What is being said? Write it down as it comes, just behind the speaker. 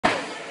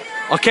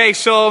Okay,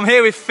 so I'm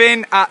here with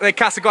Finn at the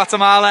Casa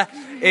Guatemala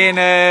in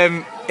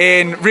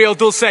Rio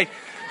Dulce.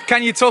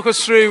 Can you talk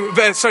us through,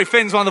 sorry,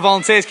 Finn's one of the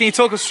volunteers, can you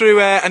talk us through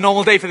a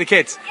normal day for the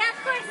kids? Yeah,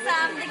 of course.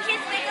 The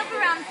kids wake up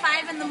around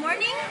 5 in the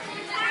morning.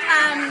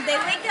 They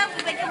wake up,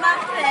 we wake them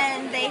up,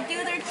 and they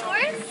do their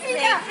chores.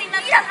 They clean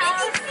up the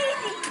house.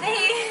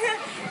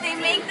 They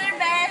make their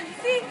beds,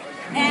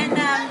 and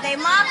they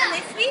mop and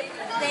they sweep.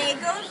 They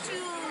go to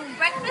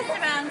breakfast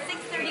around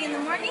 6:30 in the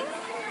morning.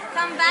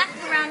 Come back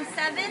around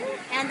 7,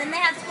 and then they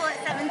have school at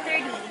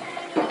 7:30.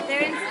 They're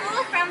in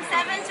school from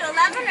 7 to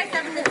 11 or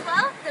 7 to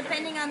 12,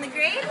 depending on the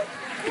grade.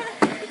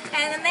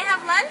 And then they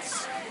have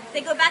lunch.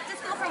 They go back to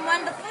school from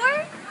 1 to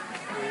 4.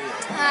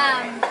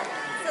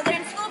 So they're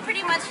in school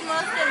pretty much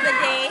most of the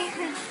day.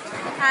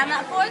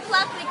 At 4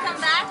 o'clock we come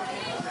back.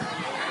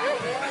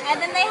 And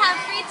then they have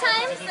free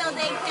time, so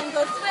they can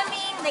go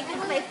swimming, they can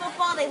play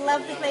football. They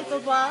love to play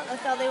football,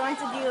 that's all they want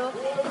to do.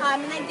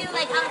 And they do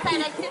like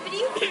outside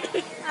activities.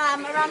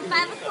 Around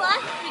 5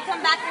 o'clock, we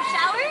come back for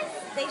showers.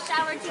 They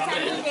shower 2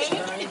 times a day.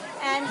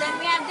 And then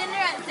we have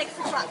dinner at 6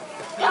 o'clock.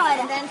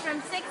 And then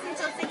from 6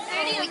 until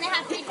 6:30, when they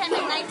have free time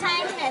at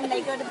nighttime, and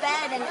they go to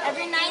bed. And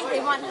every night they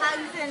want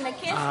hugs and a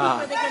kiss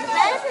before they go to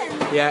bed.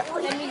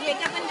 And then we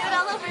wake up and do it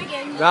all over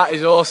again. That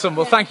is awesome.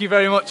 Well, thank you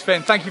very much,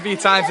 Finn. Thank you for your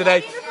time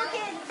today.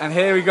 And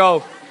here we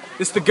go.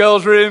 This is the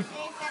girls' room.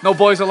 No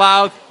boys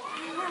allowed.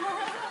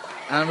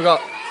 And we've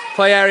got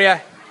play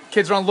area.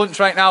 Kids are on lunch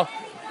right now.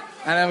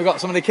 And then we've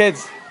got some of the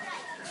kids.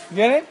 You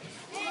get it?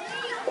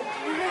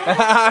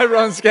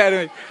 Everyone's scared of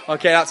me.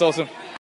 Okay, that's awesome.